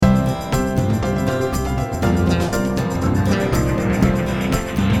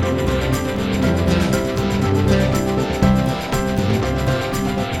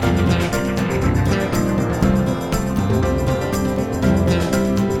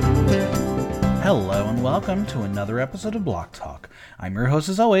Hello and welcome to another episode of Block Talk. I'm your host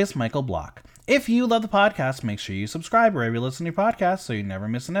as always, Michael Block. If you love the podcast, make sure you subscribe wherever you listen to your podcast so you never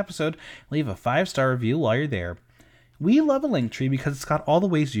miss an episode. Leave a 5-star review while you're there. We love a Linktree because it's got all the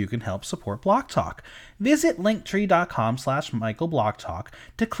ways you can help support Block Talk. Visit linktree.com/MichaelBlockTalk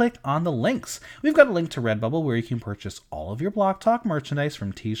to click on the links. We've got a link to Redbubble where you can purchase all of your Block Talk merchandise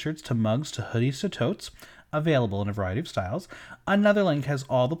from t-shirts to mugs to hoodies to totes, available in a variety of styles. Another link has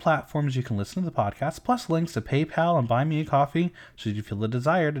all the platforms you can listen to the podcast, plus links to PayPal and Buy Me a Coffee should you feel the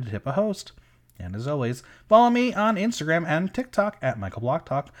desire to tip a host. And as always, follow me on Instagram and TikTok at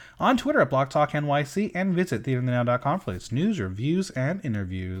MichaelBlockTalk, on Twitter at BlockTalkNYC, and visit theaterthenow.com for its news, reviews, and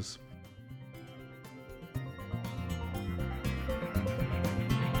interviews.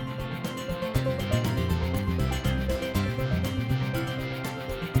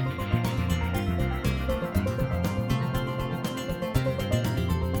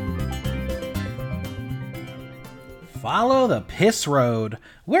 Follow the piss road.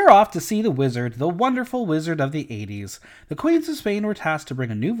 We're off to see the wizard, the wonderful wizard of the 80s. The Queens of Spain were tasked to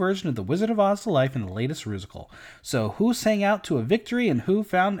bring a new version of the Wizard of Oz to life in the latest musical. So who sang out to a victory and who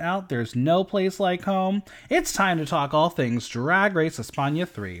found out there's no place like home? It's time to talk all things Drag Race Espana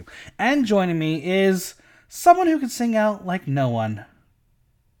 3. And joining me is someone who can sing out like no one.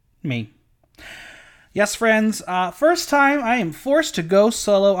 Me. Yes, friends, first time I am forced to go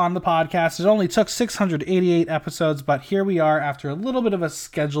solo on the podcast. It only took 688 episodes, but here we are after a little bit of a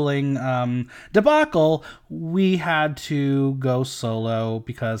scheduling debacle. We had to go solo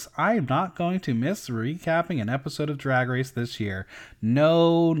because I am not going to miss recapping an episode of Drag Race this year.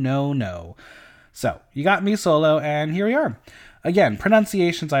 No. So, you got me solo, and here we are. Again,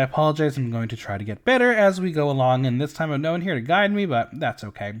 pronunciations, I apologize. I'm going to try to get better as we go along, and this time I have no one here to guide me, but that's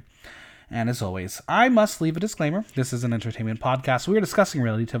okay. And as always, I must leave a disclaimer. This is an entertainment podcast. We are discussing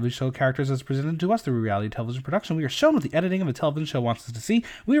reality television show characters as presented to us through reality television production. We are shown what the editing of a television show wants us to see.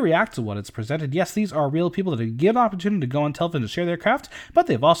 We react to what it's presented. Yes, these are real people that are given an opportunity to go on television to share their craft, but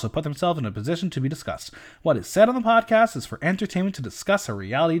they've also put themselves in a position to be discussed. What is said on the podcast is for entertainment to discuss a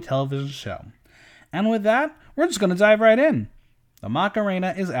reality television show. And with that, we're just going to dive right in. The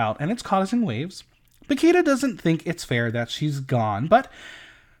Macarena is out, and it's causing waves. Paquita doesn't think it's fair that she's gone, but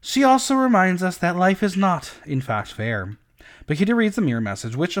she also reminds us that life is not, in fact, fair. Paquita reads the mirror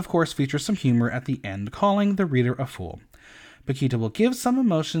message, which of course features some humor at the end, calling the reader a fool. Paquita will give some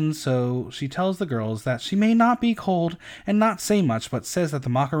emotion, so she tells the girls that she may not be cold and not say much, but says that the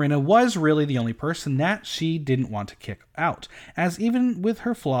Macarena was really the only person that she didn't want to kick out, as even with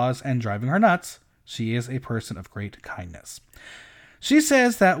her flaws and driving her nuts, she is a person of great kindness. She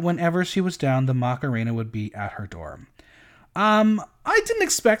says that whenever she was down, the Macarena would be at her door. I didn't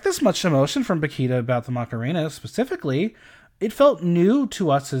expect this much emotion from Paquita about the Macarena specifically. It felt new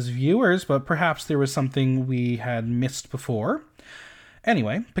to us as viewers, but perhaps there was something we had missed before.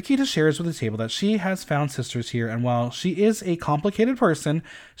 Anyway, Paquita shares with the table that she has found sisters here, and while she is a complicated person,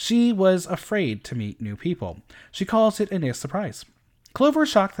 she was afraid to meet new people. She calls it a nice surprise. Clover is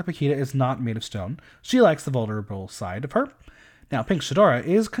shocked that Paquita is not made of stone. She likes the vulnerable side of her. Now, Pink Shadora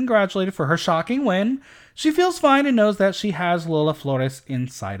is congratulated for her shocking win. She feels fine and knows that she has Lola Flores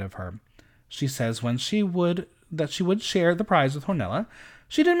inside of her. She says when she would share the prize with Hornella.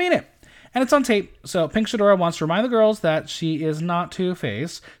 She didn't mean it. And it's on tape, so Pink Shadora wants to remind the girls that she is not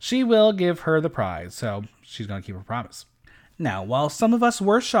Two-Faced. She will give her the prize, so she's going to keep her promise. Now, while some of us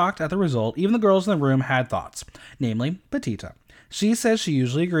were shocked at the result, even the girls in the room had thoughts, namely Petita. She says she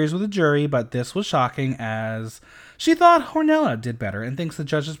usually agrees with the jury, but this was shocking as she thought Hornella did better and thinks the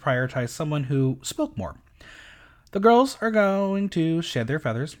judges prioritized someone who spoke more. The girls are going to shed their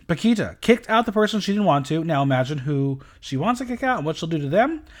feathers. Paquita kicked out the person she didn't want to. Now imagine who she wants to kick out and what she'll do to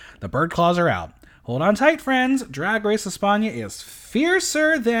them. The bird claws are out. Hold on tight, friends. Drag Race Espana is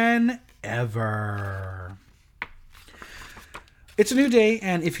fiercer than ever. It's a new day,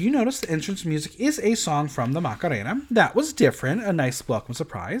 and if you notice, the entrance music is a song from the Macarena. That was different, a nice welcome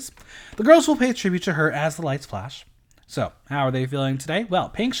surprise. The girls will pay tribute to her as the lights flash. So, how are they feeling today? Well,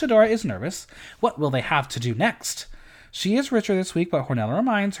 Pink Shadora is nervous. What will they have to do next? She is richer this week, but Hornella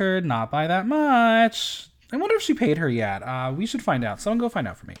reminds her not by that much. I wonder if she paid her yet. We should find out. Someone go find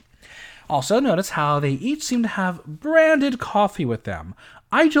out for me. Also, notice how they each seem to have branded coffee with them.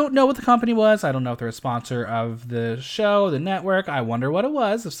 I don't know what the company was. I don't know if they're a sponsor of the show, the network. I wonder what it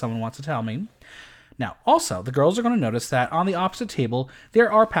was, if someone wants to tell me. Now, also, the girls are going to notice that on the opposite table,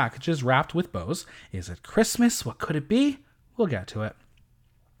 there are packages wrapped with bows. Is it Christmas? What could it be? We'll get to it.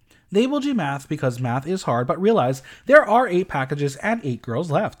 They will do math because math is hard, but realize there are 8 packages and 8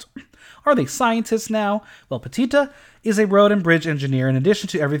 girls left. Are they scientists now? Well, Petita is a road and bridge engineer in addition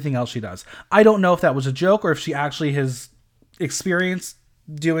to everything else she does. I don't know if that was a joke or if she actually has experience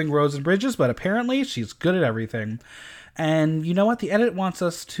doing roads and bridges, but apparently she's good at everything. And you know what? The edit wants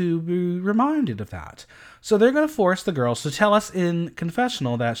us to be reminded of that. So they're going to force the girls to tell us in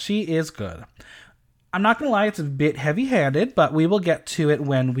confessional that she is good. I'm not going to lie, it's a bit heavy-handed, but we will get to it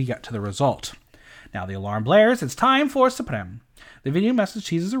when we get to the result. Now the alarm blares. It's time for Supreme. The video message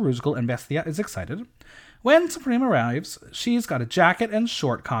teases a Rusical, and Bestia is excited. When Supreme arrives, she's got a jacket and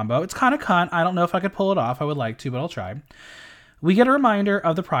short combo. It's kind of cunt. I don't know if I could pull it off. I would like to, but I'll try. We get a reminder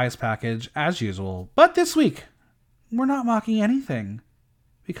of the prize package, as usual. But this week, we're not mocking anything,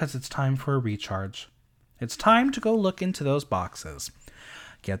 because it's time for a recharge. It's time to go look into those boxes.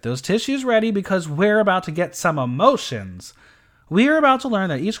 Get those tissues ready, because we're about to get some emotions. We are about to learn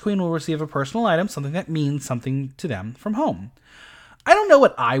that each queen will receive a personal item, something that means something to them from home. I don't know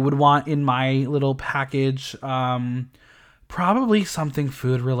what I would want in my little package. Probably something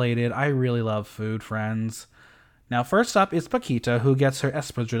food related. I really love food, friends. Now, first up is Paquita, who gets her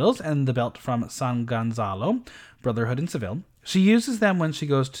espadrilles and the belt from San Gonzalo, Brotherhood in Seville. She uses them when she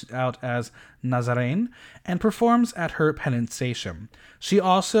goes out as Nazarene and performs at her penitentiation. She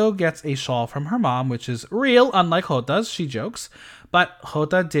also gets a shawl from her mom, which is real, unlike Jota's, she jokes. But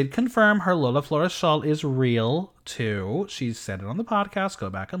Jota did confirm her Lola Flores shawl is real, too. She said it on the podcast. Go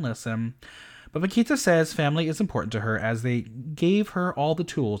back and listen. But Paquita says family is important to her as they gave her all the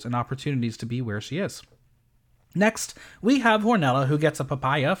tools and opportunities to be where she is. Next, we have Hornella, who gets a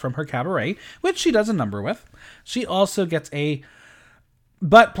papaya from her cabaret, which she does a number with. She also gets a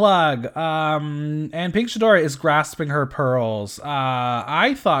butt plug, and Pink Shadora is grasping her pearls.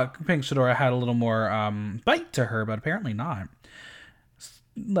 I thought Pink Shadora had a little more bite to her, but apparently not.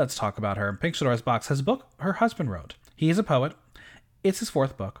 Let's talk about her. Pink Shadora's box has a book her husband wrote. He is a poet. It's his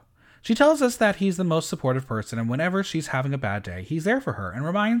 4th book. She tells us that he's the most supportive person, and whenever she's having a bad day, he's there for her and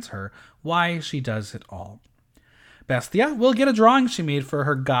reminds her why she does it all. Bestia will get a drawing she made for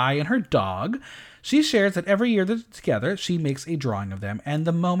her guy and her dog. She shares that every year they're together, she makes a drawing of them and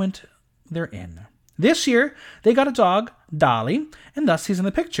the moment they're in. This year, they got a dog, Dolly, and thus he's in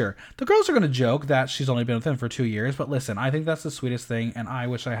the picture. The girls are going to joke that she's only been with him for 2 years, but listen, I think that's the sweetest thing, and I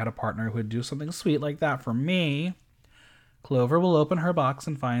wish I had a partner who would do something sweet like that for me. Clover will open her box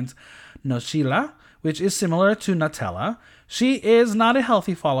and finds Nochila, which is similar to Nutella. She is not a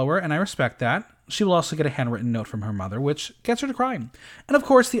healthy follower, and I respect that. She will also get a handwritten note from her mother, which gets her to cry. And of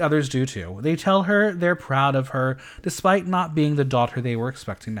course, the others do too. They tell her they're proud of her, despite not being the daughter they were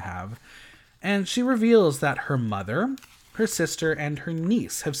expecting to have. And she reveals that her mother, her sister, and her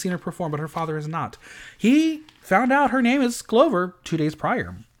niece have seen her perform, but her father has not. He found out her name is Clover 2 days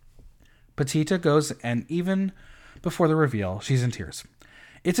prior. Petita goes, and even before the reveal, she's in tears.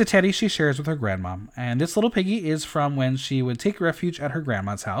 It's a teddy she shares with her grandma, and this little piggy is from when she would take refuge at her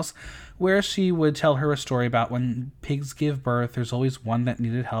grandma's house, where she would tell her a story about when pigs give birth, there's always one that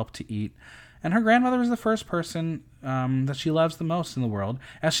needed help to eat, and her grandmother is the first person that she loves the most in the world,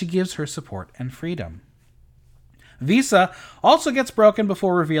 as she gives her support and freedom. Visa also gets broken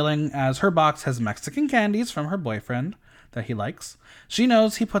before revealing, as her box has Mexican candies from her boyfriend that he likes. She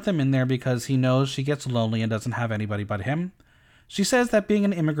knows he put them in there because he knows she gets lonely and doesn't have anybody but him. She says that being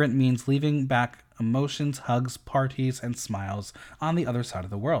an immigrant means leaving back emotions, hugs, parties, and smiles on the other side of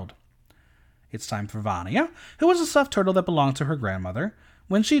the world. It's time for Vanya, who was a stuffed turtle that belonged to her grandmother.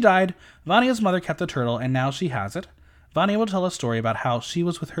 When she died, Vanya's mother kept the turtle, and now she has it. Vanya will tell a story about how she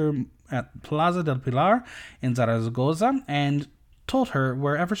was with her at Plaza del Pilar in Zaragoza and told her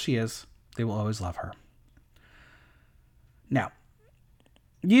wherever she is, they will always love her. Now,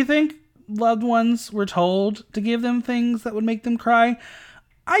 do you think loved ones were told to give them things that would make them cry?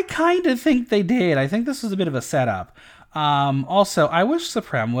 I kind of think they did. I think this was a bit of a setup. Also, I wish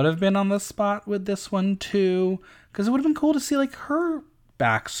Supreme would have been on the spot with this one too, because it would have been cool to see like her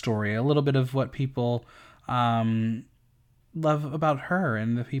backstory, a little bit of what people love about her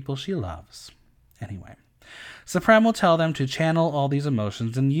and the people she loves. Anyway, Supreme will tell them to channel all these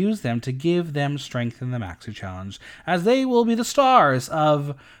emotions and use them to give them strength in the Maxi Challenge, as they will be the stars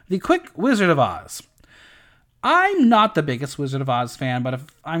of the Quick Wizard of Oz. I'm not the biggest Wizard of Oz fan, but if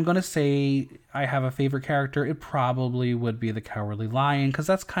I'm going to say I have a favorite character, it probably would be the Cowardly Lion, because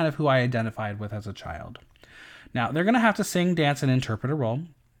that's kind of who I identified with as a child. Now, they're going to have to sing, dance, and interpret a role.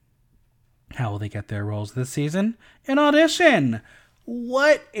 How will they get their roles this season? An audition!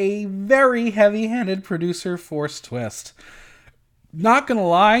 What a very heavy-handed producer force twist. Not going to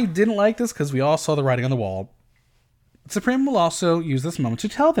lie, didn't like this because we all saw the writing on the wall. Supreme will also use this moment to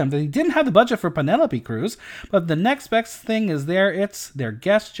tell them that he didn't have the budget for Penelope Cruz, but the next best thing is it's their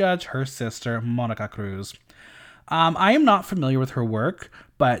guest judge, her sister, Monica Cruz. I am not familiar with her work,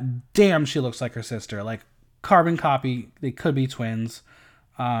 but damn, she looks like her sister. Like, carbon copy, they could be twins.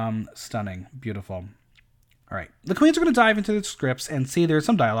 Stunning. Beautiful. All right. The queens are going to dive into the scripts and see there's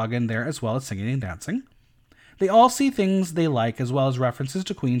some dialogue in there as well as singing and dancing. They all see things they like as well as references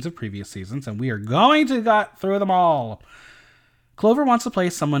to queens of previous seasons, and we are going to get through them all. Clover wants to play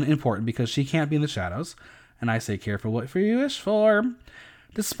someone important because she can't be in the shadows, and I say careful what you wish for.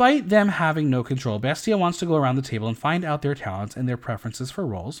 Despite them having no control, Bestia wants to go around the table and find out their talents and their preferences for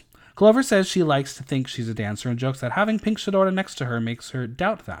roles. Clover says she likes to think she's a dancer and jokes that having Pink Shadora next to her makes her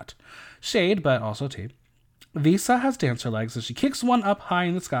doubt that. Shade, but also tea. Visa has dancer legs as she kicks one up high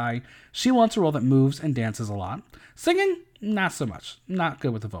in the sky. She wants a role that moves and dances a lot. Singing? Not so much. Not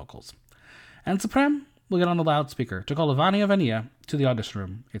good with the vocals. And Supreme will get on the loudspeaker to call Vania Vania to the audition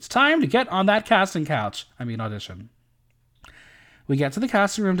room. It's time to get on that casting couch. Audition. We get to the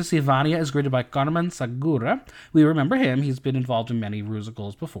casting room to see Vania is greeted by Carmen Segura. We remember him. He's been involved in many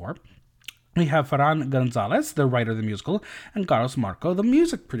musicals before. We have Ferran Gonzalez, the writer of the musical, and Carlos Marco, the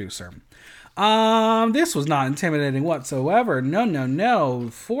music producer. This was not intimidating whatsoever. No.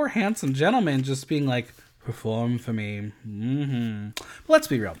 4 handsome gentlemen just being like, perform for me. But let's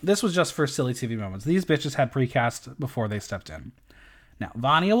be real. This was just for silly TV moments. These bitches had precast before they stepped in. Now,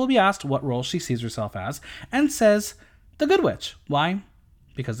 Vania will be asked what role she sees herself as and says, the Good Witch. Why?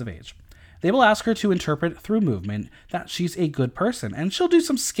 Because of age. They will ask her to interpret through movement that she's a good person, and she'll do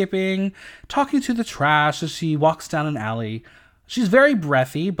some skipping, talking to the trash as she walks down an alley. She's very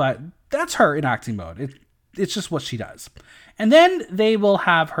breathy, but that's her in acting mode. It's just what she does. And then they will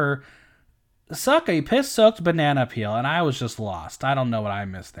have her suck a piss-soaked banana peel, and I was just lost. I don't know what I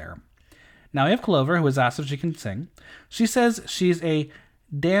missed there. Now we have Clover, who is asked if she can sing. She says she's a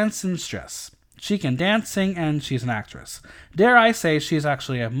dancestress. She can dance, sing, and she's an actress. Dare I say she's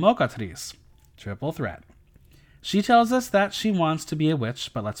actually a mocatrice. Triple threat. She tells us that she wants to be a witch,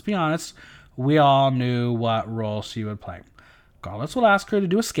 but let's be honest, we all knew what role she would play. Carlos will ask her to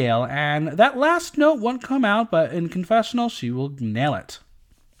do a scale, and that last note won't come out, but in confessional, she will nail it.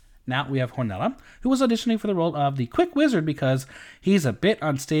 Now we have Hornella, who was auditioning for the role of the Quick Wizard because he's a bit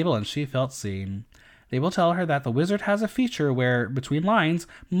unstable and she felt seen. They will tell her that the wizard has a feature where, between lines,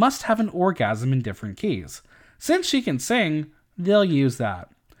 must have an orgasm in different keys. Since she can sing, they'll use that.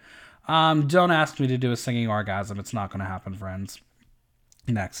 Don't ask me to do a singing orgasm. It's not going to happen, friends.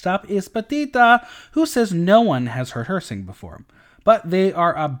 Next up is Petita, who says no one has heard her sing before. But they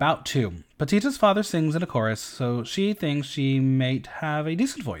are about to. Petita's father sings in a chorus, so she thinks she might have a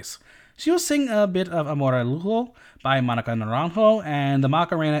decent voice. She will sing a bit of Amor a Lujo by Monica Naranjo, and the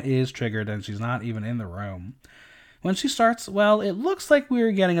Macarena is triggered and she's not even in the room. When she starts, well, it looks like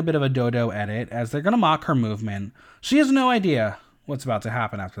we're getting a bit of a dodo edit as they're going to mock her movement. She has no idea what's about to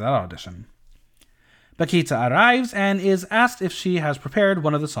happen after that audition. Paquita arrives and is asked if she has prepared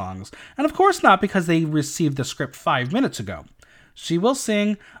one of the songs, and of course not because they received the script 5 minutes ago. She will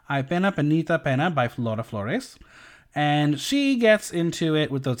sing Ay Pena Penita Pena by Flora Flores, and she gets into it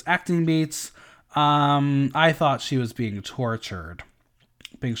with those acting beats. I thought she was being tortured.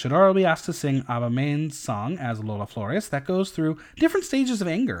 Pink Shadora will be asked to sing Abamein's song as Lola Flores that goes through different stages of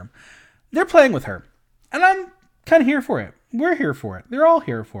anger. They're playing with her, and I'm kind of here for it. We're here for it. They're all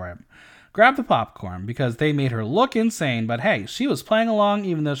here for it. Grab the popcorn because they made her look insane, but hey, she was playing along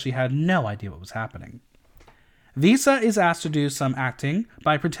even though she had no idea what was happening. Visa is asked to do some acting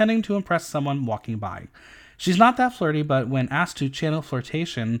by pretending to impress someone walking by. She's not that flirty, but when asked to channel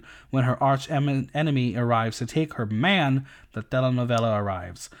flirtation when her arch enemy arrives to take her man, the telenovela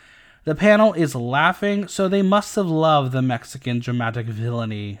arrives. The panel is laughing, so they must have loved the Mexican dramatic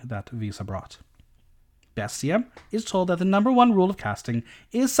villainy that Visa brought. Bestia is told that the number one rule of casting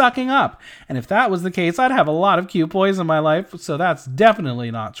is sucking up, and if that was the case, I'd have a lot of cute boys in my life, so that's definitely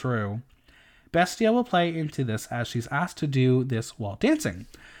not true. Bestia will play into this as she's asked to do this while dancing.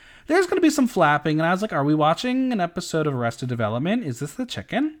 There's going to be some flapping, and I was like, are we watching an episode of Arrested Development? Is this the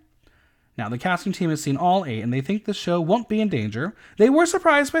chicken? Now, the casting team has seen all 8, and they think the show won't be in danger. They were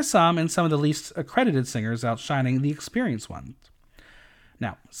surprised by some, and some of the least accredited singers outshining the experienced ones.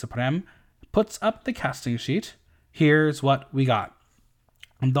 Now, Supreme puts up the casting sheet. Here's what we got.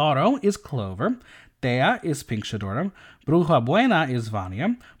 Doro is Clover. Tea is Pink Shadora. Bruja Buena is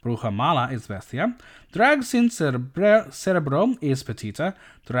Vania. Bruja Mala is Bestia. Drag Sin Cerebro is Petita.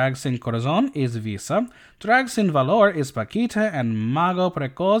 Drag Sin Corazon is Visa. Drag Sin Valor is Paquita. And Mago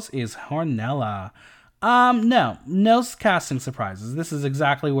Precoz is Hornella. No casting surprises. This is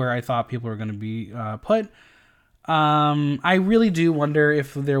exactly where I thought people were going to be put. I really do wonder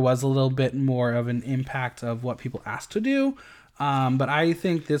if there was a little bit more of an impact of what people asked to do. But I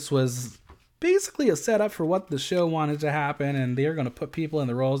think this was basically a setup for what the show wanted to happen, and they're going to put people in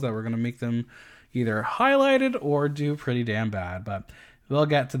the roles that were going to make them either highlighted or do pretty damn bad. But we'll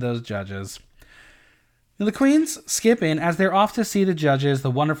get to those judges. Now, the queens skip in as they're off to see the judges,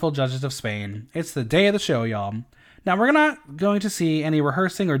 the wonderful judges of Spain. It's the day of the show, y'all. Now, we're not going to see any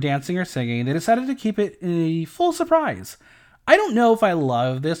rehearsing or dancing or singing. They decided to keep it a full surprise. I don't know if I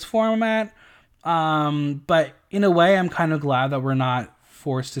love this format, but in a way, I'm kind of glad that we're not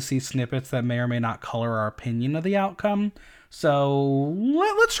forced to see snippets that may or may not color our opinion of the outcome. So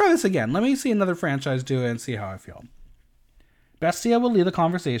let's try this again. Let me see another franchise do it and see how I feel. Bestia will lead the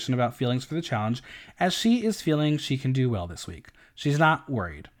conversation about feelings for the challenge, as she is feeling she can do well this week. She's not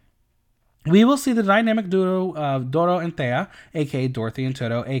worried. We will see the dynamic duo of Doro and Thea, aka Dorothy and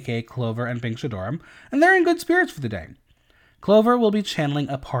Toto, aka Clover and Pink Shadoram, and they're in good spirits for the day. Clover will be channeling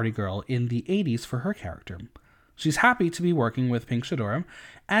a party girl in the 80s for her character. She's happy to be working with Pink Shadoram,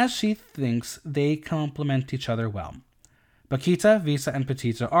 as she thinks they complement each other well. Paquita, Visa, and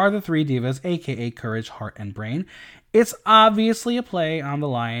Petita are the three divas, aka Courage, Heart, and Brain. It's obviously a play on the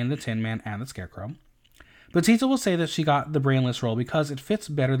Lion, the Tin Man, and the Scarecrow. Petita will say that she got the brainless role because it fits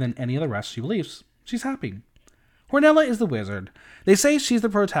better than any of the rest she believes. She's happy. Hornella is the wizard. They say she's the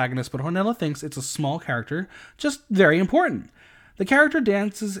protagonist, but Hornella thinks it's a small character, just very important. The character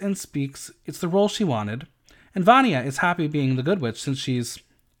dances and speaks. It's the role she wanted. And Vanya is happy being the good witch since she's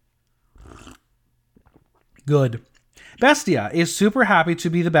good. Bestia is super happy to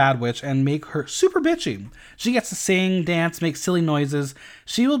be the bad witch and make her super bitchy. She gets to sing, dance, make silly noises.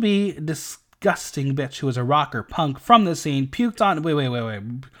 She will be disgusting bitch who is a rocker punk from the scene, puked on.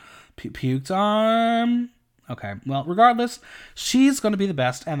 Puked on. Okay, well, regardless, she's going to be the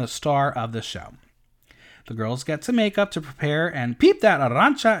best and the star of the show. The girls get to makeup to prepare and peep that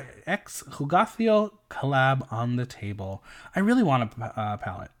Arancha X Jugacio collab on the table. I really want a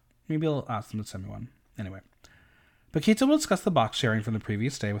palette. Maybe I'll ask them to send me one. Anyway. Paquita will discuss the box sharing from the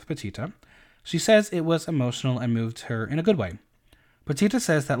previous day with Petita. She says it was emotional and moved her in a good way. Petita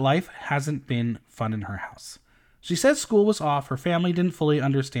says that life hasn't been fun in her house. She says school was off, her family didn't fully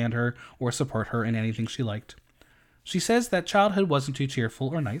understand her or support her in anything she liked. She says that childhood wasn't too cheerful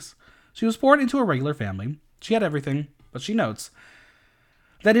or nice. She was born into a regular family. She had everything, but she notes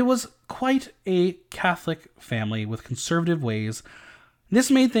that it was quite a Catholic family with conservative ways.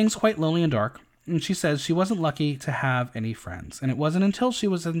 This made things quite lonely and dark. And she says she wasn't lucky to have any friends, and it wasn't until she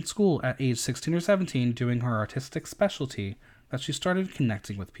was in school at age 16 or 17 doing her artistic specialty that she started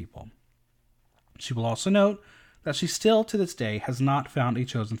connecting with people. She will also note that she still, to this day, has not found a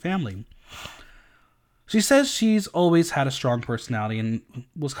chosen family. She says she's always had a strong personality and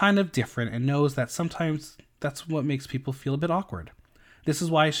was kind of different and knows that sometimes that's what makes people feel a bit awkward. This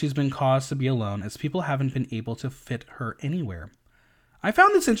is why she's been caused to be alone, as people haven't been able to fit her anywhere. I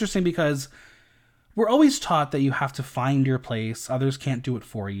found this interesting because we're always taught that you have to find your place. Others can't do it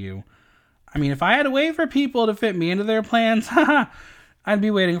for you. I mean, if I had to wait for people to fit me into their plans, I'd be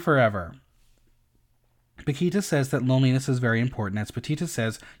waiting forever. Paquita says that loneliness is very important. As Petita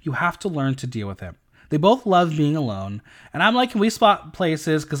says, you have to learn to deal with it. They both love being alone. And I'm like, can we swap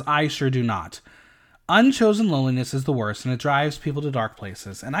places? Because I sure do not. Unchosen loneliness is the worst, and it drives people to dark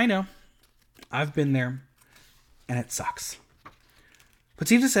places. And I know. I've been there. And it sucks.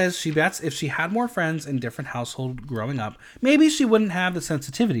 Petita says she bets if she had more friends in different households growing up, maybe she wouldn't have the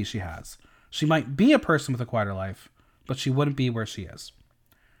sensitivity she has. She might be a person with a quieter life, but she wouldn't be where she is.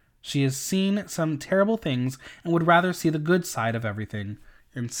 She has seen some terrible things and would rather see the good side of everything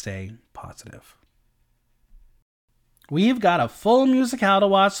and stay positive. We've got a full musicale to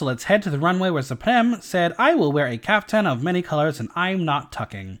watch, so let's head to the runway where Supreme said, "I will wear a caftan of many colors and I'm not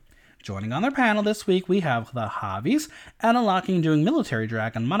tucking." Joining on their panel this week, we have the Javis, Anna Locking doing military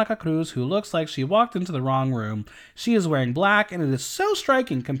drag, and Monica Cruz, who looks like she walked into the wrong room. She is wearing black, and it is so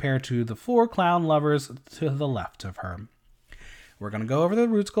striking compared to the four clown lovers to the left of her. We're going to go over the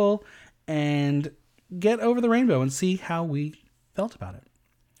root skull and get over the rainbow and see how we felt about it.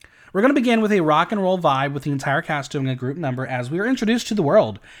 We're going to begin with a rock and roll vibe with the entire cast doing a group number as we are introduced to the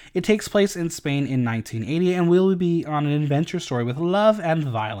world. It takes place in Spain in 1980 and will be on an adventure story with love and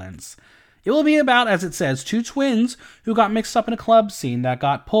violence. It will be about, as it says, two twins who got mixed up in a club scene that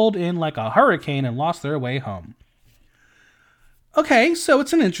got pulled in like a hurricane and lost their way home. Okay, so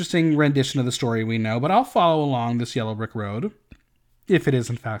it's an interesting rendition of the story we know, but I'll follow along this yellow brick road, if it is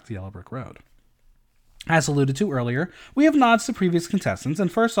in fact the yellow brick road. As alluded to earlier, we have nods to previous contestants,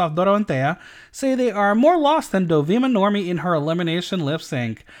 and first off, Doro and Thea say they are more lost than Dovima Normie in her elimination lip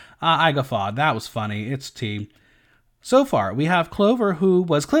sync. I guffawed. That was funny. It's tea. So far, we have Clover, who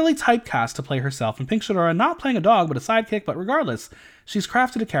was clearly typecast to play herself, and Pink Shadora not playing a dog, but a sidekick, but regardless, she's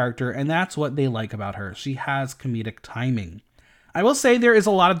crafted a character, and that's what they like about her. She has comedic timing. I will say there is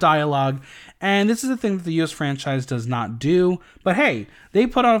a lot of dialogue, and this is a thing that the US franchise does not do, but hey, they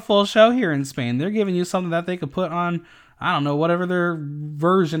put on a full show here in Spain. They're giving you something that they could put on, I don't know, whatever their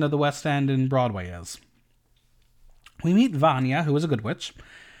version of the West End and Broadway is. We meet Vanya, who is a good witch.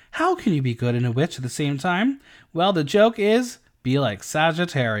 How can you be good and a witch at the same time? Well, the joke is, be like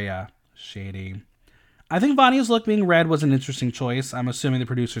Sagittaria. Shady. I think Vanya's look being red was an interesting choice. I'm assuming the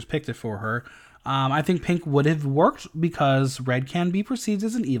producers picked it for her. I think pink would have worked because red can be perceived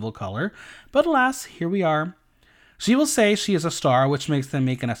as an evil color. But alas, here we are. She will say she is a star, which makes them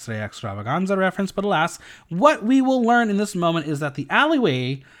make an Estrella Extravaganza reference. But alas, what we will learn in this moment is that the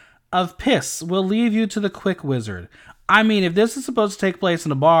alleyway of piss will lead you to the Quick Wizard. I mean, if this is supposed to take place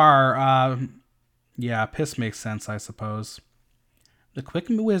in a bar, yeah, piss makes sense, I suppose. The Quick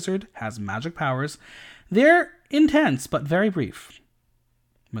Wizard has magic powers. They're intense, but very brief.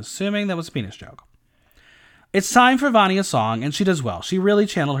 I'm assuming that was a penis joke. It's time for Vanya's song, and she does well. She really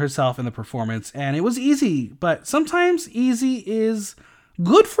channeled herself in the performance, and it was easy, but sometimes easy is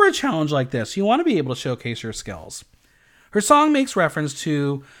good for a challenge like this. You want to be able to showcase your skills. Her song makes reference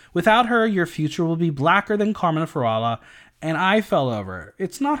to, without her, your future will be blacker than Carmen Farala, and I fell over.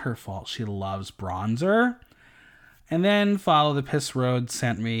 It's not her fault. She loves bronzer. And then Follow the Piss Road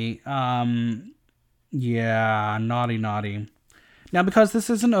sent me, yeah, naughty. Now, because this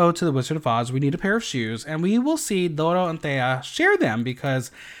is an ode to the Wizard of Oz, we need a pair of shoes, and we will see Doro and Thea share them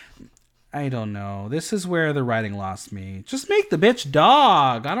because, I don't know, this is where the writing lost me. Just make the bitch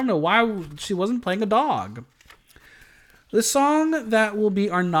dog. I don't know why she wasn't playing a dog. The song that will be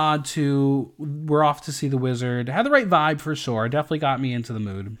our nod to We're Off to See the Wizard had the right vibe for sure. Definitely got me into the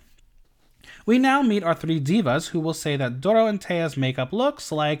mood. We now meet our three divas who will say that Doro and Tea's makeup looks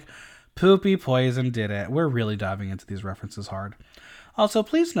like Poopy Poison did it. We're really diving into these references hard. Also,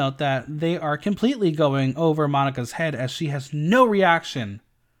 please note that they are completely going over Monica's head as she has no reaction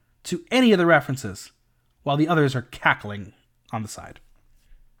to any of the references, while the others are cackling on the side.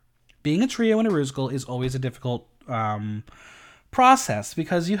 Being a trio in a musical is always a difficult process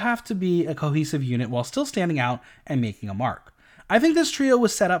because you have to be a cohesive unit while still standing out and making a mark. I think this trio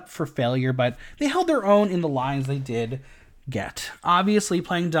was set up for failure, but they held their own in the lines they did get. Obviously,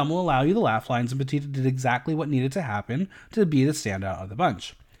 playing dumb will allow you the laugh lines, and Petita did exactly what needed to happen to be the standout of the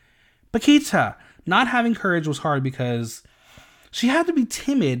bunch. Paquita, not having courage was hard because she had to be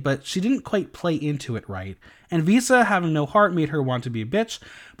timid, but she didn't quite play into it right. And Visa, having no heart, made her want to be a bitch,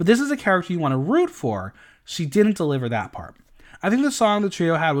 but this is a character you want to root for. She didn't deliver that part. I think the song the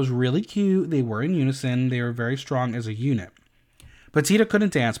trio had was really cute. They were in unison. They were very strong as a unit. Petita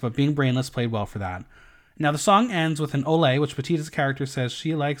couldn't dance, but being brainless played well for that. Now the song ends with an ole, which Petita's character says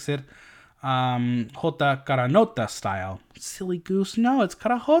she likes it Jota Caranota style. Silly goose. No, it's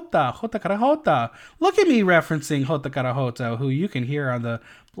Carajota. Jota Carajota. Look at me referencing Jota Carajota, who you can hear on the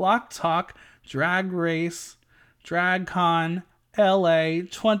Block Talk Drag Race Drag Con LA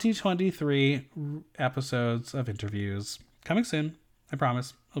 2023 episodes of interviews. Coming soon. I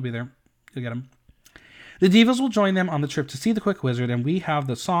promise. I'll be there. You'll get them. The divas will join them on the trip to see the Quick Wizard, and we have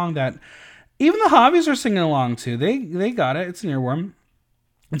the song that even the hobbies are singing along to. They got it. It's an earworm.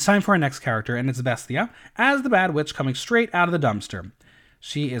 It's time for our next character, and it's Bestia, as the bad witch coming straight out of the dumpster.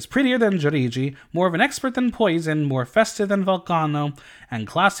 She is prettier than Jarigi, more of an expert than Poison, more festive than Volcano, and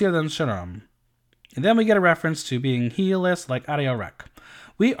classier than Sharam. And then we get a reference to being heelless like Aria Rec.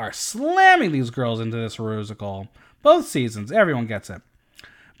 We are slamming these girls into this musical. Both seasons, everyone gets it.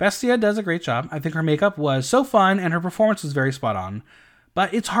 Bestia does a great job. I think her makeup was so fun, and her performance was very spot on.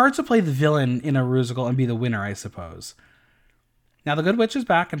 But it's hard to play the villain in a musical and be the winner, I suppose. Now the Good Witch is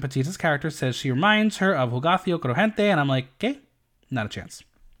back, and Petita's character says she reminds her of Hogacio Crujente, and I'm like, okay, not a chance.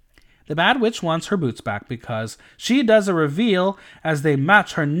 The Bad Witch wants her boots back because she does a reveal as they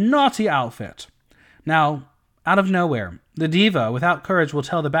match her naughty outfit. Now, out of nowhere, the diva without courage will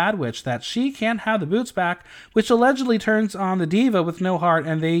tell the Bad Witch that she can't have the boots back, which allegedly turns on the diva with no heart,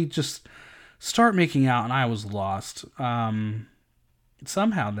 and they just start making out, and I was lost.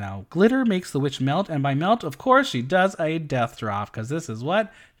 Somehow now, glitter makes the witch melt, and by melt, of course, she does a death drop, because this is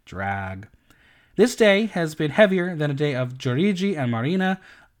what? Drag. This day has been heavier than a day of Jorigi and Marina.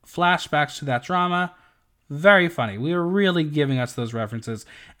 Flashbacks to that drama. Very funny. We were really giving us those references,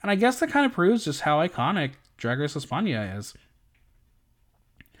 and I guess that kind of proves just how iconic Drag Race Espana is.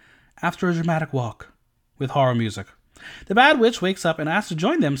 After a dramatic walk with horror music, the Bad Witch wakes up and asks to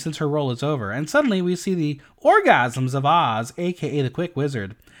join them since her role is over, and suddenly we see the orgasms of Oz, aka the Quick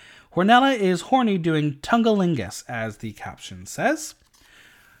Wizard. Hornella is horny doing tungalingus, as the caption says.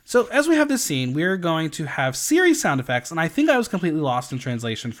 So as we have this scene, we're going to have series sound effects, and I think I was completely lost in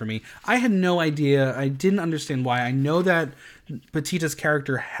translation for me. I had no idea. I didn't understand why. I know that Petita's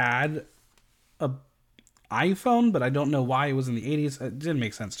character had a iPhone, but I don't know why it was in the 80s. It didn't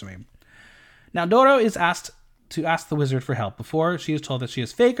make sense to me. Now, Doro is asked to ask the wizard for help before she is told that she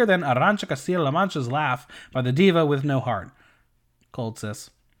is faker than Arantxa Castilla-La Mancha's laugh by the diva with no heart. Cold,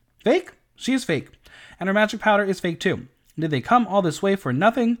 sis. Fake? She is fake. And her magic powder is fake too. Did they come all this way for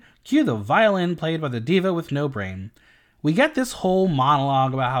nothing? Cue the violin played by the diva with no brain. We get this whole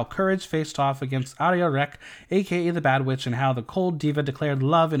monologue about how Courage faced off against Ariel Rec, aka the Bad Witch, and how the cold diva declared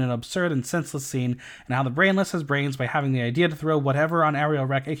love in an absurd and senseless scene, and how the brainless has brains by having the idea to throw whatever on Ariel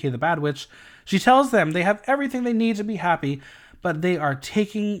Rec, aka the Bad Witch. She tells them they have everything they need to be happy, but are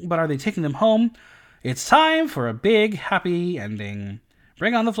they taking them home? It's time for a big happy ending.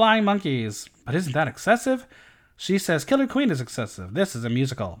 Bring on the flying monkeys. But isn't that excessive? She says Killer Queen is excessive. This is a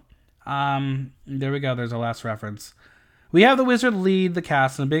musical. There we go. There's our last reference. We have the wizard lead the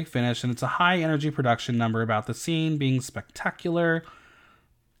cast in a big finish, and it's a high-energy production number about the scene being spectacular.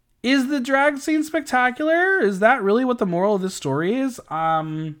 Is the drag scene spectacular? Is that really what the moral of this story is?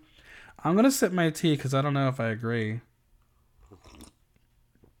 I'm going to sip my tea because I don't know if I agree.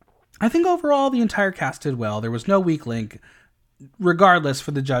 I think overall the entire cast did well. There was no weak link. Regardless, for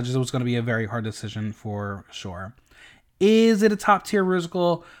the judges, it was going to be a very hard decision for sure. Is it a top-tier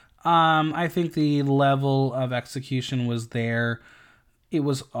musical? I think the level of execution was there. It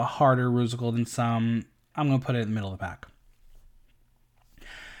was a harder musical than some. I'm going to put it in the middle of the pack.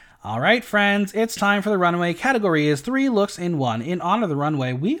 All right, friends, it's time for the runway. Category is 3 looks in 1. In honor of the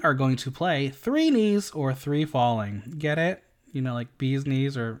runway, we are going to play 3 knees or 3 falling. Get it? You know, like bees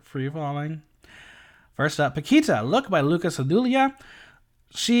knees or free falling. First up, Paquita, look by Lucas Adulia.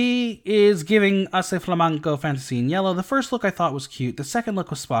 She is giving us a flamenco fantasy in yellow. The first look I thought was cute. The second look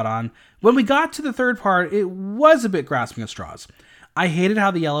was spot on. When we got to the third part, it was a bit grasping at straws. I hated how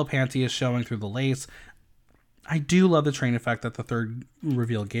the yellow panty is showing through the lace. I do love the train effect that the third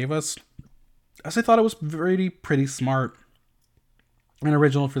reveal gave us, as I thought it was pretty smart and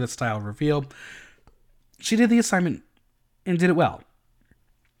original for this style of reveal. She did the assignment and did it well.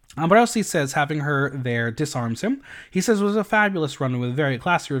 Ambrosi says having her there disarms him. He says it was a fabulous run with very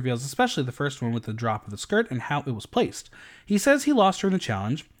classy reveals, especially the first one with the drop of the skirt and how it was placed. He says he lost her in the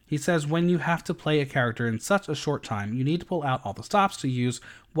challenge. He says when you have to play a character in such a short time, you need to pull out all the stops to use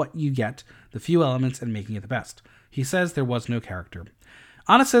what you get, the few elements, and making it the best. He says there was no character.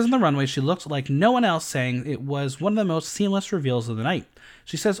 Anna says in the runway she looked like no one else, saying it was one of the most seamless reveals of the night.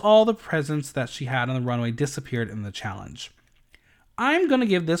 She says all the presence that she had on the runway disappeared in the challenge. I'm going to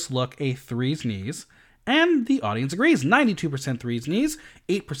give this look a 3's knees, and the audience agrees. 92% 3's knees,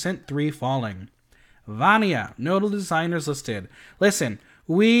 8% 3 falling. Vania, notable designers listed. Listen,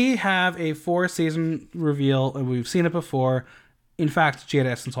 we have a 4-season reveal, and we've seen it before. In fact, Jada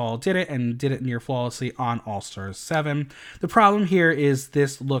Essence Hall did it, and did it near flawlessly on All Stars 7. The problem here is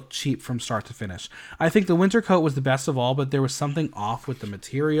this looked cheap from start to finish. I think the winter coat was the best of all, but there was something off with the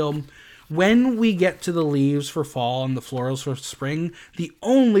material. When we get to the leaves for fall and the florals for spring, the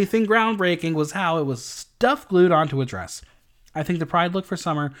only thing groundbreaking was how it was stuff glued onto a dress. I think the Pride look for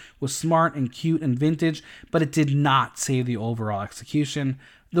summer was smart and cute and vintage, but it did not save the overall execution.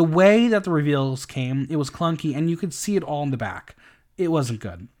 The way that the reveals came, it was clunky, and you could see it all in the back. It wasn't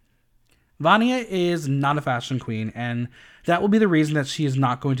good. Vania is not a fashion queen, and that will be the reason that she is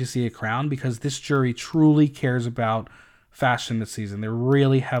not going to see a crown, because this jury truly cares about fashion this season. They're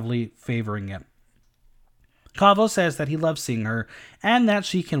really heavily favoring it. Cavo says that he loves seeing her and that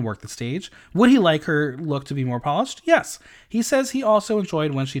she can work the stage. Would he like her look to be more polished? Yes. He says he also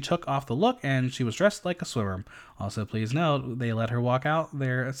enjoyed when she took off the look and she was dressed like a swimmer. Also, please note, they let her walk out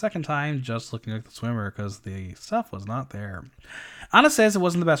there a second time just looking like the swimmer because the stuff was not there. Anna says it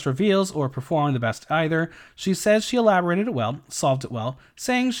wasn't the best reveals or performed the best either. She says she elaborated it well, solved it well,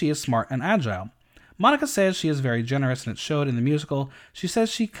 saying she is smart and agile. Monica says she is very generous and it showed in the musical. She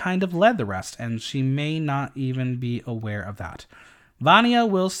says she kind of led the rest and she may not even be aware of that. Vania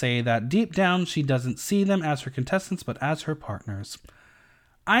will say that deep down she doesn't see them as her contestants but as her partners.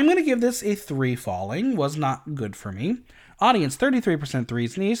 I'm going to give this a 3 falling. Was not good for me. Audience 33%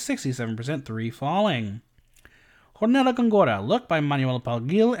 3's knees, 67% 3 falling. Hornella Gongora, look by Manuela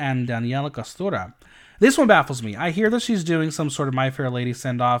Palgil and Daniela Costura. This one baffles me. I hear that she's doing some sort of My Fair Lady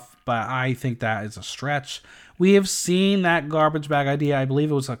send-off, but I think that is a stretch. We have seen that garbage bag idea. I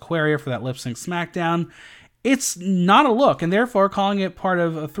believe it was Aquaria for that Lip Sync Smackdown. It's not a look, and therefore calling it part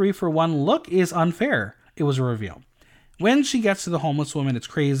of a 3-for-1 look is unfair. It was a reveal. When she gets to the homeless woman, it's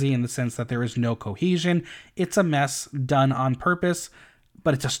crazy in the sense that there is no cohesion. It's a mess done on purpose,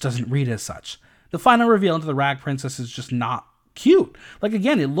 but it just doesn't read as such. The final reveal into the rag princess is just not cute. Like,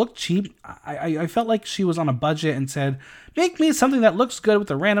 again, it looked cheap. I felt like she was on a budget and said, make me something that looks good with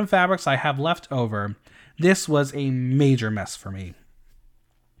the random fabrics I have left over. This was a major mess for me.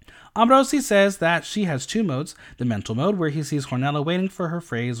 Ambrosi says that she has two modes. The mental mode, where he sees Hornella waiting for her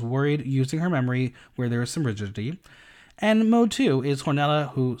phrase, worried, using her memory where there is some rigidity. And mode 2 is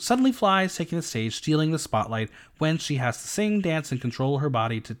Hornella, who suddenly flies, taking the stage, stealing the spotlight when she has to sing, dance, and control her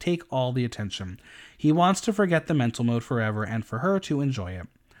body to take all the attention. He wants to forget the mental mode forever and for her to enjoy it.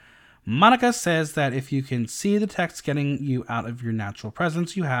 Monica says that if you can see the text getting you out of your natural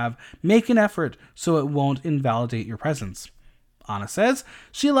presence you have, make an effort so it won't invalidate your presence. Anna says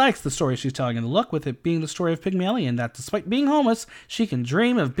she likes the story she's telling in the look, with it being the story of Pygmalion, that despite being homeless, she can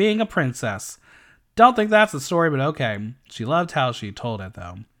dream of being a princess. Don't think that's the story, but okay. She loved how she told it,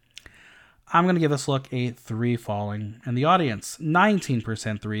 though. I'm going to give this look a 3 falling. And the audience, 19%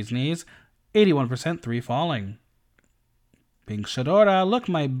 3's knees, 81% 3 falling. Pink Shadora, look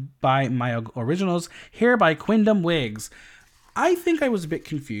by my originals, here by Quindom Wigs. I think I was a bit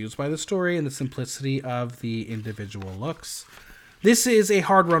confused by the story and the simplicity of the individual looks. This is a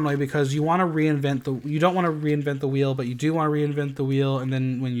hard runway because you don't want to reinvent the wheel, but you do want to reinvent the wheel, and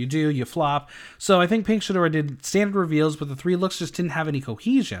then when you do, you flop. So I think Pink Shadora did standard reveals, but the 3 looks just didn't have any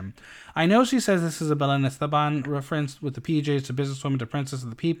cohesion. I know she says this is a Belén Esteban reference, with the PJs to businesswoman to princess of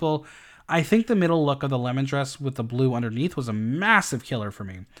the people. I think the middle look of the lemon dress with the blue underneath was a massive killer for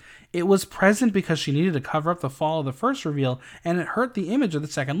me. It was present because she needed to cover up the fall of the first reveal, and it hurt the image of the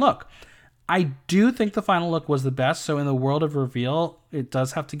second look. I do think the final look was the best, so in the world of reveal, it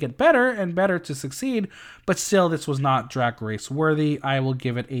does have to get better and better to succeed, but still, this was not Drag Race worthy. I will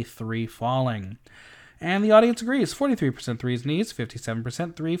give it a 3 falling. And the audience agrees, 43% 3's knees,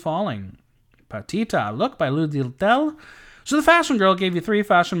 57% 3 falling. Patita, look by Lou Diltel. So the fashion girl gave you 3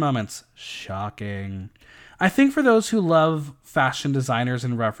 fashion moments. Shocking. I think for those who love fashion designers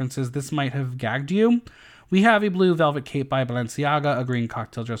and references, this might have gagged you. We have a blue velvet cape by Balenciaga, a green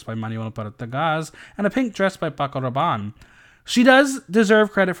cocktail dress by Manuel Portagaz, and a pink dress by Paco Rabanne. She does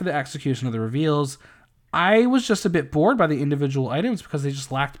deserve credit for the execution of the reveals. I was just a bit bored by the individual items because they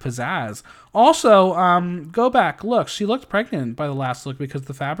just lacked pizzazz. Also, go back, look, she looked pregnant by the last look because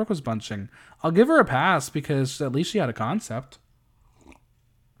the fabric was bunching. I'll give her a pass because at least she had a concept.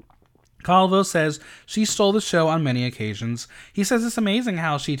 Calvo says she stole the show on many occasions. He says it's amazing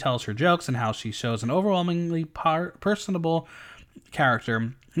how she tells her jokes and how she shows an overwhelmingly personable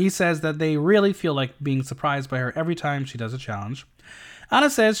character. He says that they really feel like being surprised by her every time she does a challenge. Ana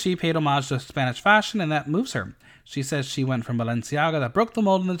says she paid homage to Spanish fashion and that moves her. She says she went from Balenciaga that broke the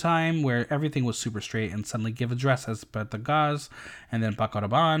mold in the time where everything was super straight and suddenly give a dress as Portagaz and then Paco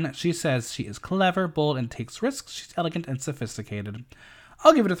Rabanne. She says she is clever, bold, and takes risks. She's elegant and sophisticated.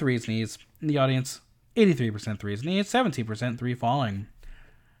 I'll give it a 3's knees. In the audience, 83% 3's knees, 17% 3 falling.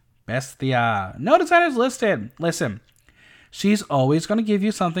 Bestia. No designers listed. Listen, she's always going to give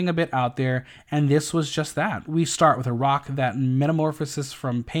you something a bit out there, and this was just that. We start with a rock that metamorphosis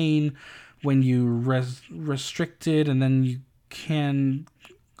from pain when you restricted, and then you can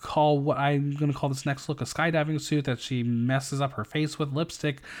call what I'm going to call this next look a skydiving suit that she messes up her face with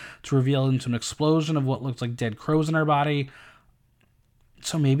lipstick to reveal into an explosion of what looks like dead crows in her body.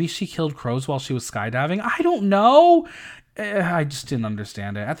 So maybe she killed crows while she was skydiving? I don't know. I just didn't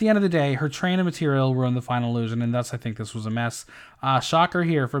understand it. At the end of the day, her train of material ruined the final illusion, and thus I think this was a mess. Shocker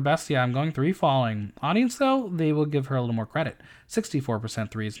here for Bestia. I'm going 3 falling. Audience, though, they will give her a little more credit.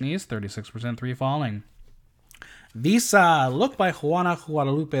 64% 3's knees, 36% 3 falling. Visa, look by Juana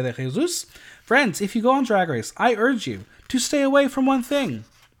Guadalupe de Jesus. Friends, if you go on Drag Race, I urge you to stay away from one thing.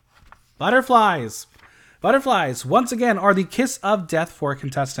 Butterflies. Butterflies, once again, are the kiss of death for a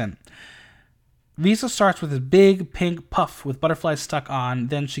contestant. Visa starts with a big pink puff with butterflies stuck on,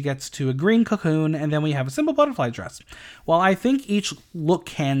 then she gets to a green cocoon, and then we have a simple butterfly dress. While I think each look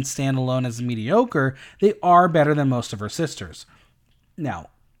can stand alone as mediocre, they are better than most of her sisters. Now,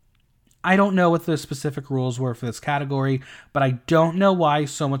 I don't know what the specific rules were for this category, but I don't know why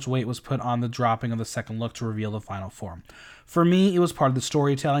so much weight was put on the dropping of the second look to reveal the final form. For me, it was part of the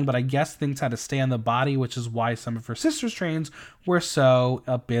storytelling, but I guess things had to stay on the body, which is why some of her sisters' trains were so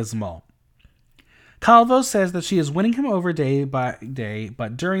abysmal. Calvo says that she is winning him over day by day,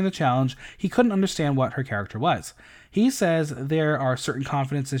 but during the challenge, he couldn't understand what her character was. He says there are certain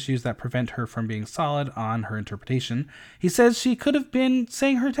confidence issues that prevent her from being solid on her interpretation. He says she could have been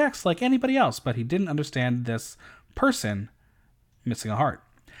saying her text like anybody else, but he didn't understand this person missing a heart.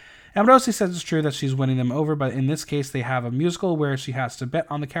 Ambrosi says it's true that she's winning them over, but in this case they have a musical where she has to bet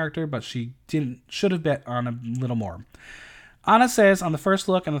on the character, but she should have bet on a little more. Anna says on the first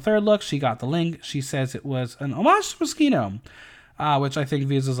look and the third look, she got the link. She says it was an homage to Moschino, which I think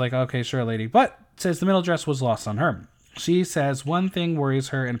Visa's like, okay, sure, lady. But says the middle dress was lost on her. She says one thing worries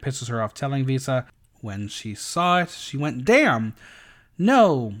her and pisses her off, telling Visa when she saw it, she went, damn,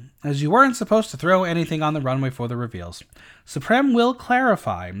 no, as you weren't supposed to throw anything on the runway for the reveals. Supreme will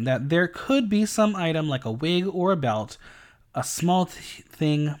clarify that there could be some item like a wig or a belt, a small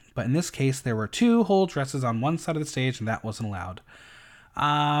thing, but in this case, there were 2 whole dresses on one side of the stage, and that wasn't allowed.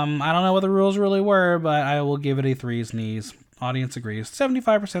 I don't know what the rules really were, but I will give it a 3's knees. Audience agrees.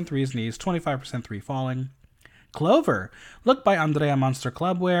 75% 3's knees, 25% 3 falling. Clover. Look by Andrea Monster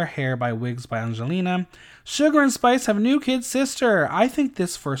Clubwear. Hair by Wigs by Angelina. Sugar and Spice have a new kid sister. I think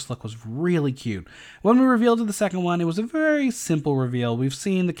this first look was really cute. When we revealed the second one, it was a very simple reveal. We've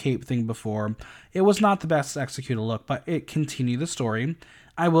seen the cape thing before. It was not the best executed look, but it continued the story.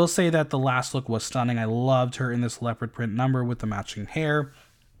 I will say that the last look was stunning. I loved her in this leopard print number with the matching hair.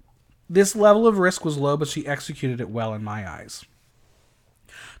 This level of risk was low, but she executed it well in my eyes.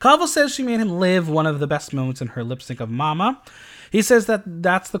 Calvo says she made him live one of the best moments in her lip sync of Mama. He says that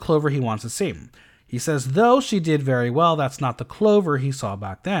that's the Clover he wants to see. He says, though she did very well, that's not the Clover he saw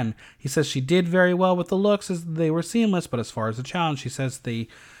back then. He says she did very well with the looks as they were seamless, but as far as the challenge, she says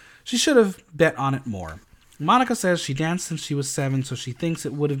she should have bet on it more. Monica says she danced since she was 7, so she thinks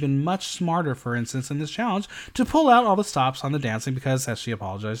it would have been much smarter, for instance, in this challenge, to pull out all the stops on the dancing because, as she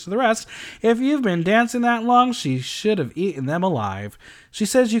apologized to the rest, if you've been dancing that long, she should have eaten them alive. She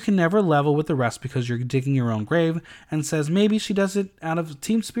says you can never level with the rest because you're digging your own grave, and says maybe she does it out of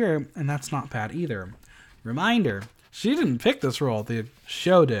team spirit, and that's not bad either. Reminder, she didn't pick this role, the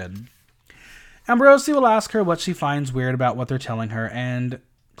show did. Ambrosi will ask her what she finds weird about what they're telling her, and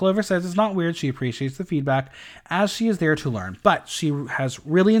Clover says it's not weird, she appreciates the feedback as she is there to learn, but she has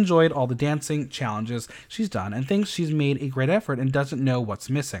really enjoyed all the dancing challenges she's done and thinks she's made a great effort and doesn't know what's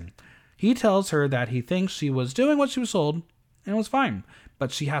missing. He tells her that he thinks she was doing what she was told and it was fine,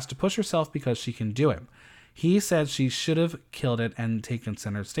 but she has to push herself because she can do it. He said she should have killed it and taken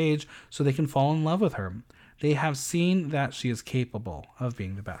center stage so they can fall in love with her. They have seen that she is capable of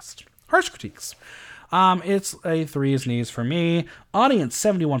being the best. Harsh critiques. It's a 3's knees for me. Audience,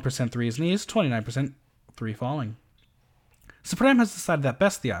 71% 3's knees, 29% 3 falling. Supreme has decided that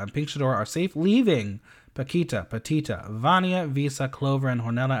Bestia and Pink Shador are safe, leaving Paquita, Petita, Vania, Visa, Clover, and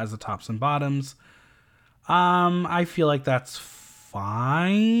Hornella as the tops and bottoms. I feel like that's fine.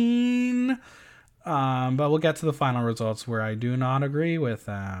 But we'll get to the final results where I do not agree with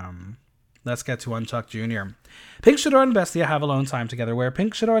them. Let's get to Unchuck Jr. Pink Shador and Bestia have alone time together where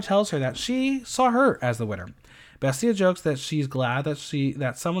Pink Shador tells her that she saw her as the winner. Bestia jokes that she's glad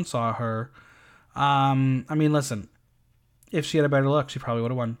that someone saw her. Listen, if she had a better look, she probably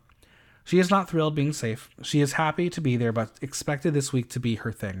would have won. She is not thrilled being safe. She is happy to be there, but expected this week to be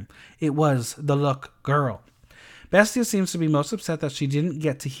her thing. It was the look girl. Bestia seems to be most upset that she didn't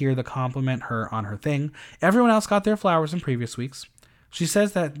get to hear the compliment her on her thing. Everyone else got their flowers in previous weeks. She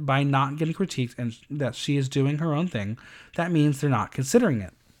says that by not getting critiqued and that she is doing her own thing, that means they're not considering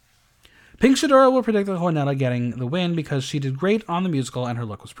it. Pink Shadora will predict Hornella getting the win because she did great on the musical and her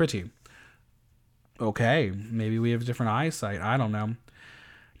look was pretty. Okay, maybe we have different eyesight. I don't know.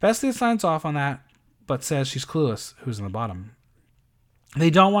 Bestia signs off on that, but says she's clueless who's in the bottom. They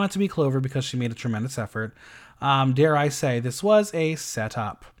don't want it to be Clover because she made a tremendous effort. Dare I say, this was a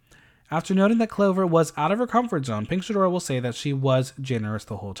setup. After noting that Clover was out of her comfort zone, Pink Shadora will say that she was generous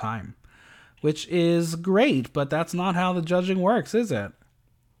the whole time. Which is great, but that's not how the judging works, is it?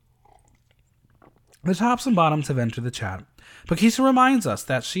 The tops and bottoms have entered the chat. Paquita reminds us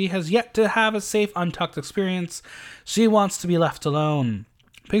that she has yet to have a safe, untucked experience. She wants to be left alone.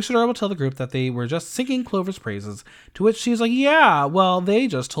 Pink Shadora will tell the group that they were just singing Clover's praises, to which she's like, yeah, well, they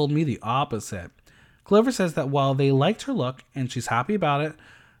just told me the opposite. Clover says that while they liked her look, and she's happy about it,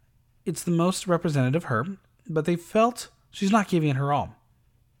 it's the most representative of her, but they felt she's not giving it her all.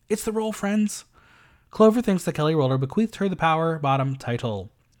 It's the role, friends. Clover thinks that Kelly Roller bequeathed her the power bottom title.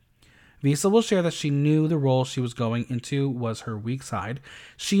 Visa will share that she knew the role she was going into was her weak side.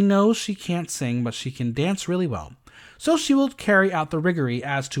 She knows she can't sing, but she can dance really well. So she will carry out the riggery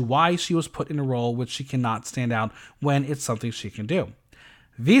as to why she was put in a role which she cannot stand out when it's something she can do.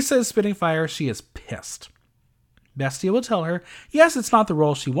 Visa is spitting fire. She is pissed. Bestia will tell her, yes, it's not the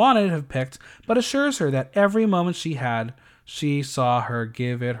role she wanted to have picked, but assures her that every moment she had, she saw her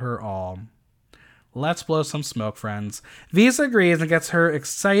give it her all. Let's blow some smoke, friends. Visa agrees and gets her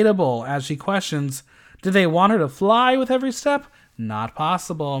excitable as she questions, did they want her to fly with every step? Not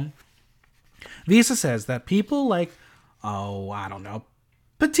possible. Visa says that people like, I don't know,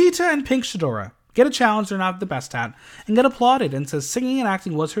 Petita and Pink Shadora get a challenge they're not the best at and get applauded, and says singing and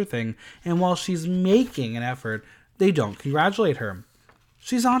acting was her thing, and while she's making an effort, they don't congratulate her.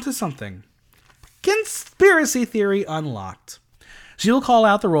 She's onto something. Conspiracy theory unlocked. She will call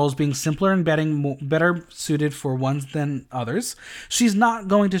out the roles being simpler and better suited for ones than others. She's not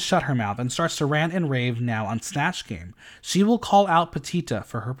going to shut her mouth and starts to rant and rave now on Snatch Game. She will call out Petita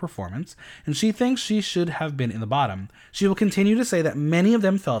for her performance, and she thinks she should have been in the bottom. She will continue to say that many of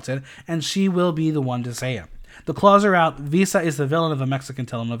them felt it, and she will be the one to say it. The claws are out. Visa is the villain of a Mexican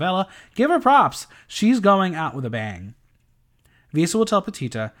telenovela. Give her props. She's going out with a bang. Visa will tell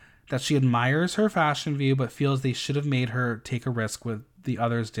Petita that she admires her fashion view, but feels they should have made her take a risk with the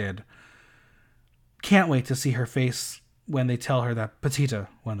others did. Can't wait to see her face when they tell her that Petita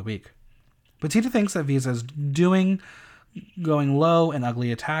won the week. Petita thinks that Visa is going low and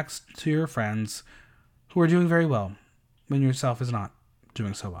ugly attacks to your friends who are doing very well when yourself is not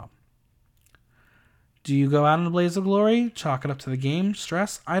doing so well. Do you go out in a blaze of glory? Chalk it up to the game?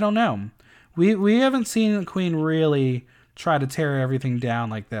 Stress? I don't know. We haven't seen the Queen really try to tear everything down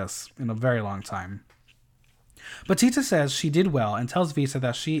like this in a very long time. Petita says she did well and tells Visa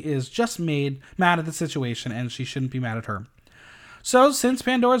that she is just mad at the situation and she shouldn't be mad at her. So, since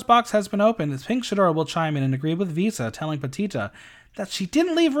Pandora's box has been opened, Pink Shadora will chime in and agree with Visa, telling Petita that she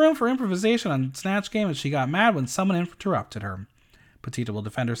didn't leave room for improvisation on Snatch Game and she got mad when someone interrupted her. Petita will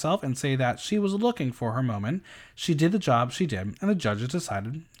defend herself and say that she was looking for her moment. She did the job she did, and the judges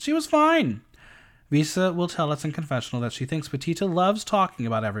decided she was fine. Visa will tell us in confessional that she thinks Petita loves talking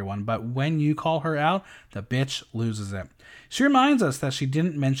about everyone, but when you call her out, the bitch loses it. She reminds us that she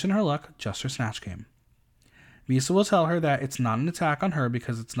didn't mention her look, just her Snatch Game. Visa will tell her that it's not an attack on her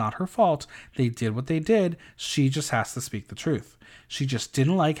because it's not her fault. They did what they did. She just has to speak the truth. She just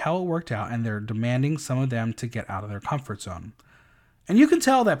didn't like how it worked out, and they're demanding some of them to get out of their comfort zone. And you can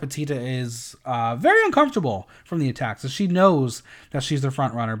tell that Petita is very uncomfortable from the attacks, as she knows that she's the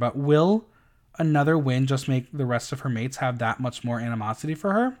front runner, but will another win just make the rest of her mates have that much more animosity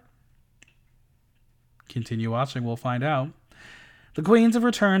for her? Continue watching, we'll find out. The queens have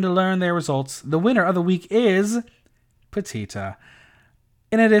returned to learn their results. The winner of the week is Petita.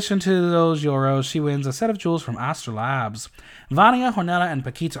 In addition to those euros, she wins a set of jewels from Astra Labs. Vania, Hornella, and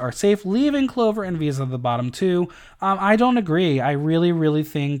Paquita are safe, leaving Clover and Visa at the bottom too. I don't agree. I really, really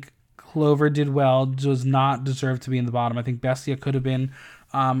think Clover did well, does not deserve to be in the bottom. I think Bestia could have been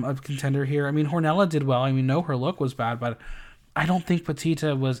a contender here. I mean, Hornella did well. I mean, no, her look was bad, but I don't think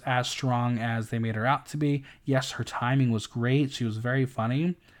Petita was as strong as they made her out to be. Yes, her timing was great. She was very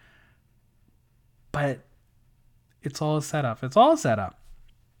funny. But it's all a setup. It's all a setup.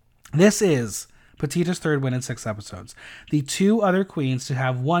 This is Petita's third win in 6 episodes. The 2 other queens to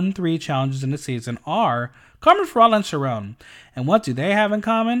have won 3 challenges in the season are Carmen Farala and Sharon. And what do they have in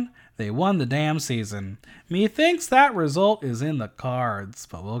common? They won the damn season. Methinks that result is in the cards,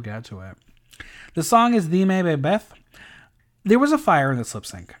 but we'll get to it. The song is Dime Bebeth. There was a fire in this lip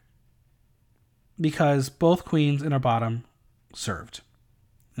sync because both queens in our bottom served.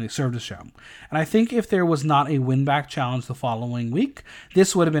 And they served the show. And I think if there was not a win-back challenge the following week,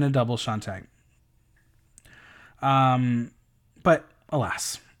 this would have been a double Shantae. But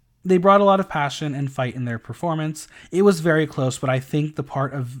alas, they brought a lot of passion and fight in their performance. It was very close, but I think the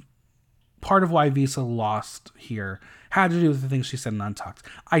part of why Visa lost here had to do with the things she said in Untucked.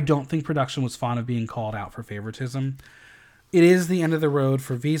 I don't think production was fond of being called out for favoritism. It is the end of the road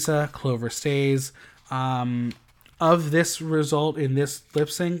for Visa. Clover stays. Of this result in this lip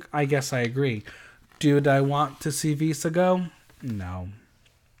sync, I guess I agree. Did I want to see Visa go? No.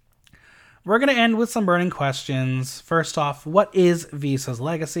 We're going to end with some burning questions. First off, what is Visa's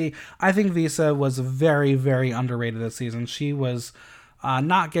legacy? I think Visa was very, very underrated this season. She was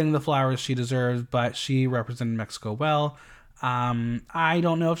not getting the flowers she deserved, but she represented Mexico well. I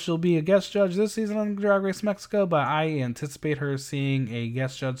don't know if she'll be a guest judge this season on Drag Race Mexico, but I anticipate her seeing a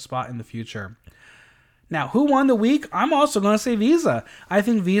guest judge spot in the future. Now, who won the week? I'm also going to say Visa. I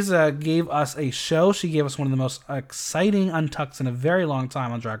think Visa gave us a show. She gave us one of the most exciting untucks in a very long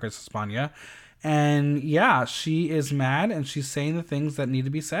time on Drag Race Espana. And yeah, she is mad and she's saying the things that need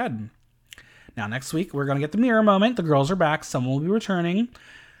to be said. Now, next week, we're going to get the mirror moment. The girls are back. Someone will be returning.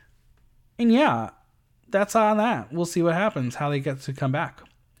 And yeah, that's on that. We'll see what happens, how they get to come back.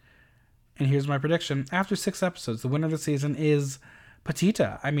 And here's my prediction. After 6 episodes, the winner of the season is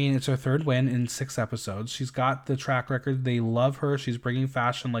Petita. I mean, it's her third win in 6 episodes. She's got the track record. They love her. She's bringing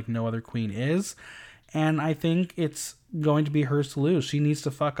fashion like no other queen is. And I think it's going to be hers to lose. She needs to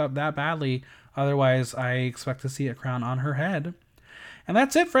fuck up that badly. Otherwise, I expect to see a crown on her head. And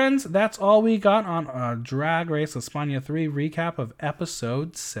that's it, friends. That's all we got on Drag Race Espana 3 recap of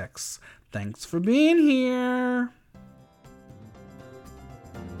episode 6. Thanks for being here.